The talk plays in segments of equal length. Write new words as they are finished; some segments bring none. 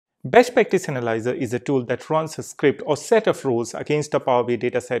Best Practice Analyzer is a tool that runs a script or set of rules against a Power BI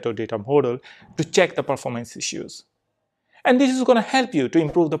dataset or data model to check the performance issues. And this is going to help you to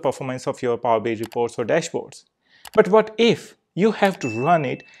improve the performance of your Power BI reports or dashboards. But what if you have to run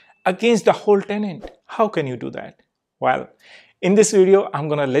it against the whole tenant? How can you do that? Well, in this video, I'm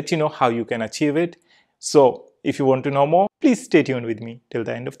going to let you know how you can achieve it. So if you want to know more, please stay tuned with me till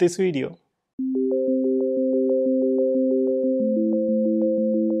the end of this video.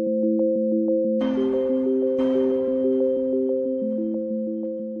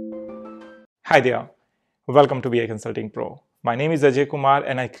 Hi there. Welcome to BI Consulting Pro. My name is Ajay Kumar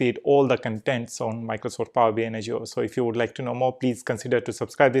and I create all the contents on Microsoft Power BI and Azure. So if you would like to know more, please consider to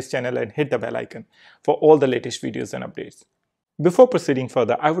subscribe this channel and hit the bell icon for all the latest videos and updates. Before proceeding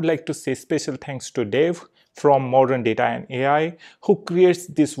further, I would like to say special thanks to Dave from Modern Data and AI who creates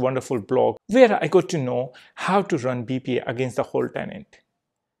this wonderful blog where I got to know how to run BPA against the whole tenant.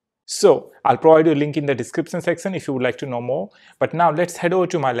 So I'll provide you a link in the description section if you would like to know more. But now let's head over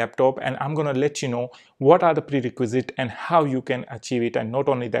to my laptop and I'm going to let you know what are the prerequisites and how you can achieve it. And not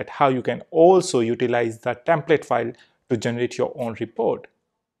only that, how you can also utilize the template file to generate your own report.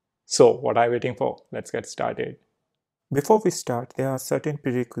 So what are you waiting for? Let's get started. Before we start, there are certain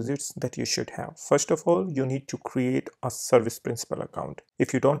prerequisites that you should have. First of all, you need to create a service principal account.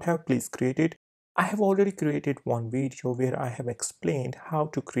 If you don't have, please create it. I have already created one video where I have explained how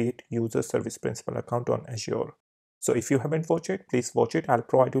to create user service principal account on Azure. So if you haven't watched it, please watch it. I'll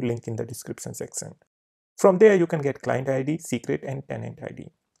provide you a link in the description section. From there, you can get client ID, secret and tenant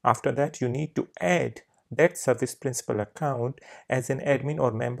ID. After that, you need to add that service principal account as an admin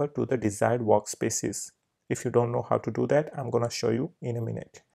or member to the desired workspaces. If you don't know how to do that, I'm going to show you in a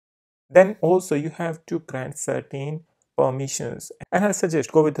minute. Then also you have to grant certain permissions, and I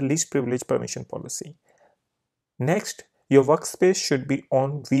suggest go with the least privilege permission policy. Next, your workspace should be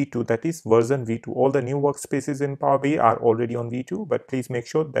on V2, that is version V2. All the new workspaces in Power BI are already on V2, but please make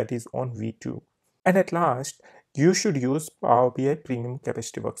sure that is on V2. And at last, you should use Power BI Premium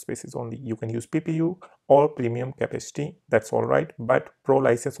Capacity Workspaces only. You can use PPU or Premium Capacity, that's all right, but Pro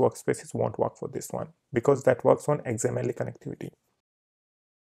License Workspaces won't work for this one because that works on XML connectivity.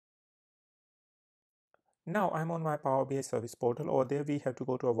 Now I'm on my Power BI service portal. Over there we have to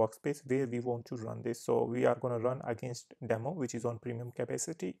go to a workspace where we want to run this. So we are going to run against demo, which is on premium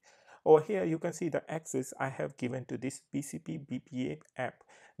capacity. Over here you can see the access I have given to this BCP BPA app.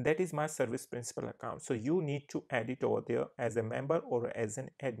 That is my service principal account. So you need to add it over there as a member or as an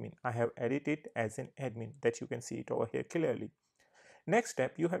admin. I have added it as an admin, that you can see it over here clearly. Next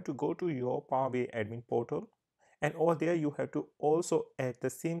step, you have to go to your Power BI admin portal, and over there you have to also add the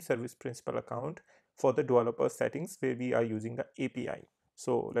same service principal account for the developer settings where we are using the API.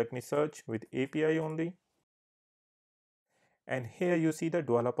 So let me search with API only, and here you see the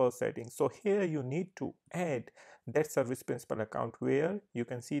developer settings. So here you need to add that service principal account where you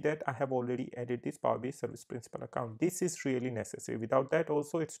can see that I have already added this Power BI service principal account. This is really necessary. Without that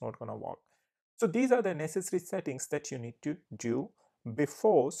also it's not going to work. So these are the necessary settings that you need to do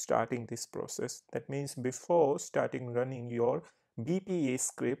before starting this process. That means before starting running your BPA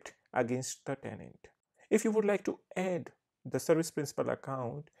script against the tenant. If you would like to add the service principal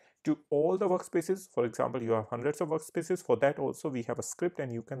account to all the workspaces, for example, you have hundreds of workspaces, for that also we have a script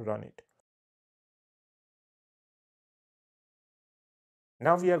and you can run it.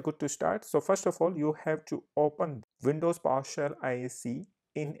 Now we are good to start. So first of all, you have to open Windows PowerShell ISC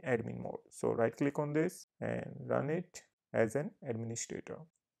in admin mode. So right click on this and run it as an administrator.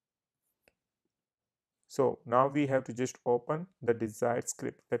 So now we have to just open the desired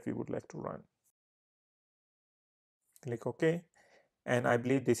script that we would like to run. Click OK. And I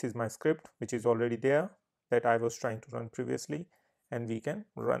believe this is my script, which is already there that I was trying to run previously. And we can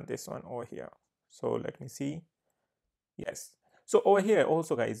run this one over here. So let me see. Yes. So over here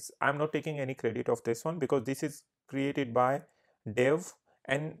also, guys, I'm not taking any credit of this one because this is created by Dev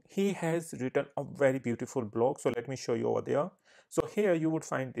and he has written a very beautiful blog. So let me show you over there. So here you would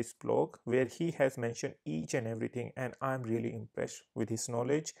find this blog where he has mentioned each and everything, and I'm really impressed with his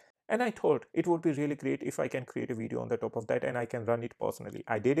knowledge. And I thought it would be really great if I can create a video on the top of that and I can run it personally.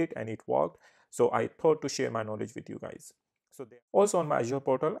 I did it and it worked. So I thought to share my knowledge with you guys. So also on my Azure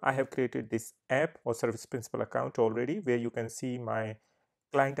portal, I have created this app or service principal account already where you can see my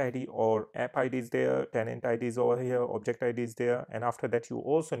client ID or app ID is there, tenant ID is over here, object ID is there, and after that you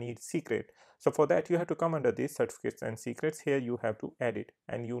also need secret. So for that you have to come under this certificates and secrets. Here you have to add it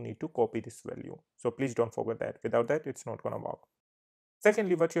and you need to copy this value. So please don't forget that. Without that it's not gonna work.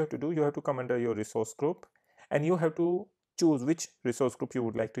 Secondly, what you have to do, you have to come under your resource group and you have to choose which resource group you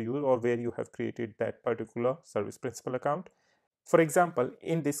would like to use or where you have created that particular service principal account. For example,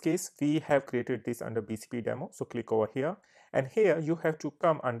 in this case, we have created this under BCP demo. So click over here, and here you have to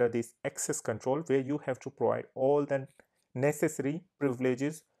come under this access control where you have to provide all the necessary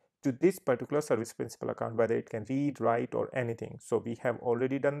privileges to this particular service principal account, whether it can read, write, or anything. So we have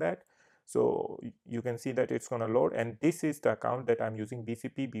already done that. So you can see that it's going to load, and this is the account that I'm using,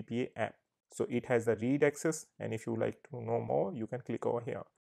 BCP BPA app. So it has the read access, and if you like to know more, you can click over here.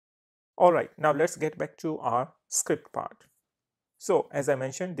 All right, now let's get back to our script part. So as I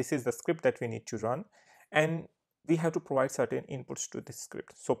mentioned, this is the script that we need to run, and we have to provide certain inputs to this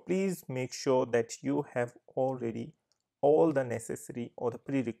script. So please make sure that you have already all the necessary or the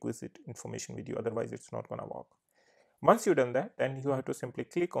prerequisite information with you, otherwise it's not going to work. Once you've done that, then you have to simply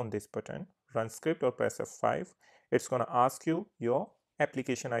click on this button, run script, or press F5. It's going to ask you your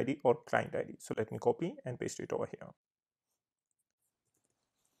application ID or client ID. So let me copy and paste it over here.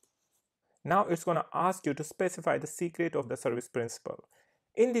 Now it's going to ask you to specify the secret of the service principal.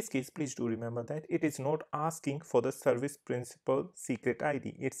 In this case, please do remember that it is not asking for the service principal secret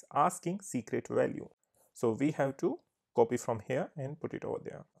ID. It's asking secret value. So we have to copy from here and put it over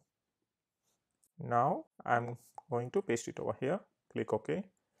there. Now I'm going to paste it over here. Click OK.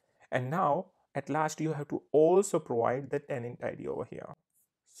 And now at last you have to also provide the tenant ID over here.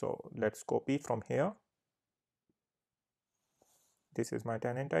 So let's copy from here. This is my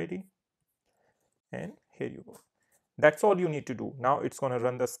tenant ID. And here you go. That's all you need to do. Now it's going to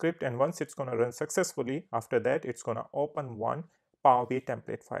run the script, and once it's going to run successfully, after that it's going to open one Power BI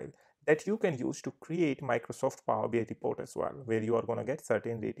template file that you can use to create Microsoft Power BI report as well, where you are going to get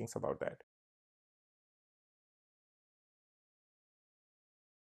certain ratings about that.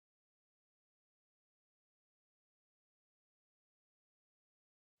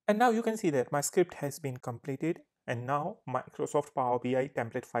 And now you can see that my script has been completed, and now Microsoft Power BI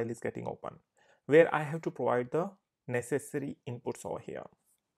template file is getting open, where I have to provide the necessary inputs over here.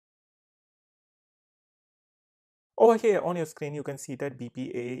 Over here on your screen, you can see that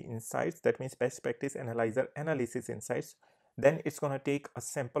BPA insights, that means best practice analyzer analysis insights. Then it's going to take a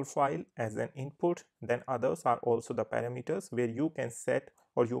sample file as an input. Then others are also the parameters where you can set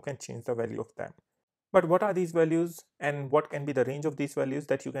or you can change the value of them. But what are these values and what can be the range of these values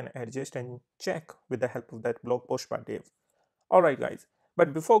that you can adjust and check with the help of that blog post by Dave. Alright guys,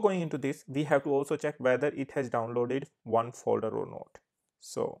 but before going into this, we have to also check whether it has downloaded one folder or not.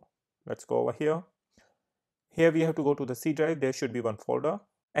 So let's go over here. Here we have to go to the C drive. There should be one folder.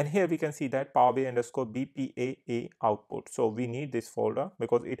 And here we can see that Power BI underscore BPAA output. So we need this folder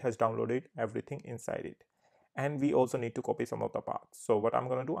because it has downloaded everything inside it. And we also need to copy some of the paths. So what I'm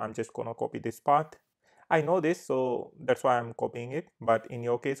going to do, I'm just going to copy this path. I know this, so that's why I'm copying it. But in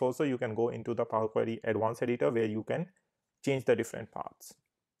your case also, you can go into the Power Query Advanced Editor where you can change the different paths.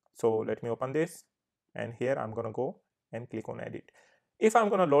 So let me open this. And here I'm going to go and click on Edit. If I'm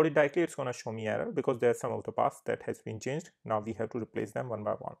going to load it directly, it's going to show me error because there are some of the paths that has been changed. Now we have to replace them one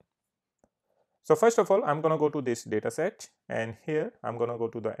by one. So first of all, I'm going to go to this data set, and here I'm going to go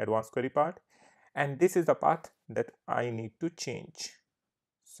to the advanced query part, and this is the path that I need to change.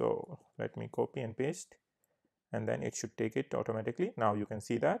 So let me copy and paste, and then it should take it automatically. Now you can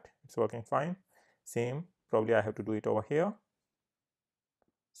see that it's working fine. Same, probably I have to do it over here.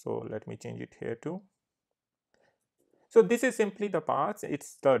 So let me change it here too. So this is simply the paths.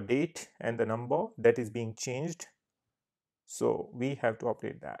 It's the date and the number that is being changed. So we have to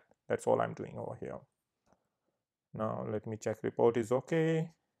update that. That's all I'm doing over here. Now let me check report is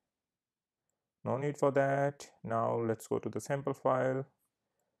okay. No need for that. Now let's go to the sample file.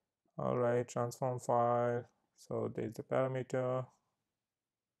 All right, transform file. So there's the parameter.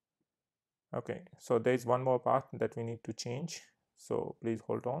 Okay, so there's one more path that we need to change. So please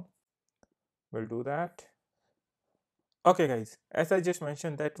hold on. We'll do that. Okay guys, as I just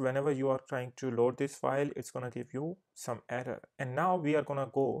mentioned that whenever you are trying to load this file, it's going to give you some error. And now we are going to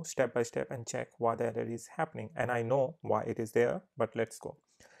go step by step and check why the error is happening. And I know why it is there, but let's go.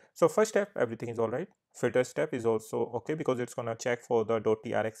 So first step, everything is all right. Filter step is also okay because it's going to check for the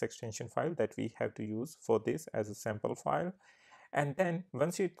 .trx extension file that we have to use for this as a sample file. And then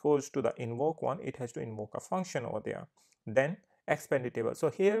once it goes to the invoke one, it has to invoke a function over there. Then expand the table. So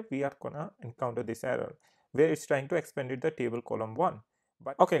here we are going to encounter this error where it's trying to expand it the table column 1.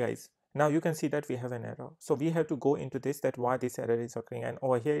 But okay guys, now you can see that we have an error. So we have to go into this, that why this error is occurring. And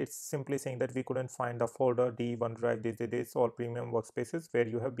over here it's simply saying that we couldn't find the folder D, OneDrive, this or premium workspaces where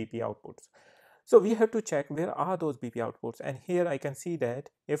you have BP outputs. So we have to check where are those BP outputs. And here I can see that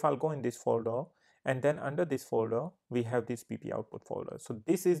if I'll go in this folder, and then under this folder we have this BP output folder. So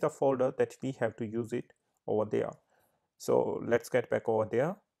this is the folder that we have to use it over there. So let's get back over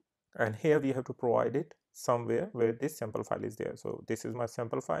there, and here we have to provide it somewhere where this sample file is there. So this is my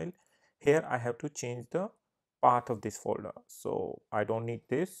sample file. Here I have to change the path of this folder. So I don't need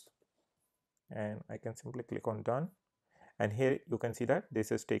this, and I can simply click on done. And here you can see that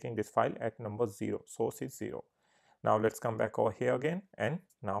this is taking this file at number 0, source is 0. Now let's come back over here again, and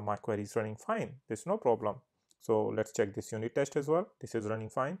now my query is running fine. There's no problem. So let's check this unit test as well. This is running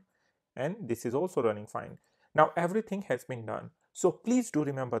fine, and this is also running fine. Now everything has been done. So please do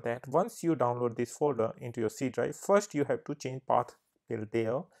remember that once you download this folder into your C drive, first you have to change path till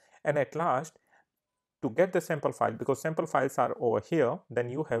there, and at last to get the sample file, because sample files are over here, then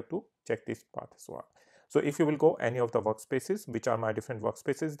you have to check this path as well. So if you will go any of the workspaces, which are my different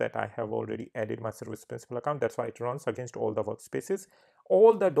workspaces that I have already added my service principal account, that's why it runs against all the workspaces.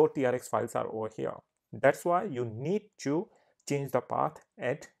 All the .trx files are over here. That's why you need to change the path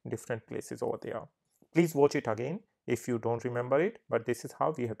at different places over there. Please watch it again if you don't remember it, but this is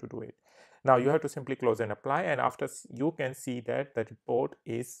how we have to do it. Now you have to simply close and apply, and after you can see that the report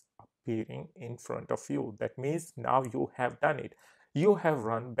is appearing in front of you. That means now you have done it. You have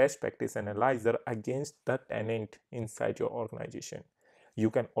run best practice analyzer against the tenant inside your organization. You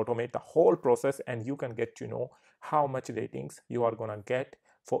can automate the whole process, and you can get to know how much ratings you are gonna get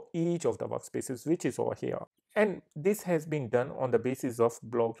for each of the workspaces which is over here. And this has been done on the basis of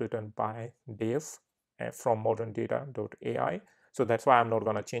blog written by Dave from moderndata.ai. So that's why I'm not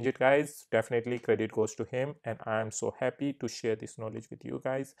going to change it, guys. Definitely credit goes to him, and I'm so happy to share this knowledge with you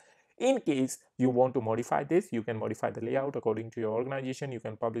guys. In case you want to modify this, you can modify the layout according to your organization. You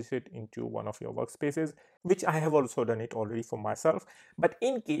can publish it into one of your workspaces, which I have also done it already for myself. But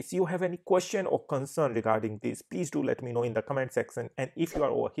in case you have any question or concern regarding this, please do let me know in the comment section. And if you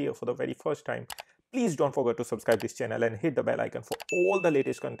are over here for the very first time, please don't forget to subscribe this channel and hit the bell icon for all the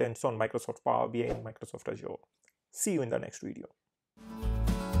latest contents on Microsoft Power BI and Microsoft Azure. See you in the next video.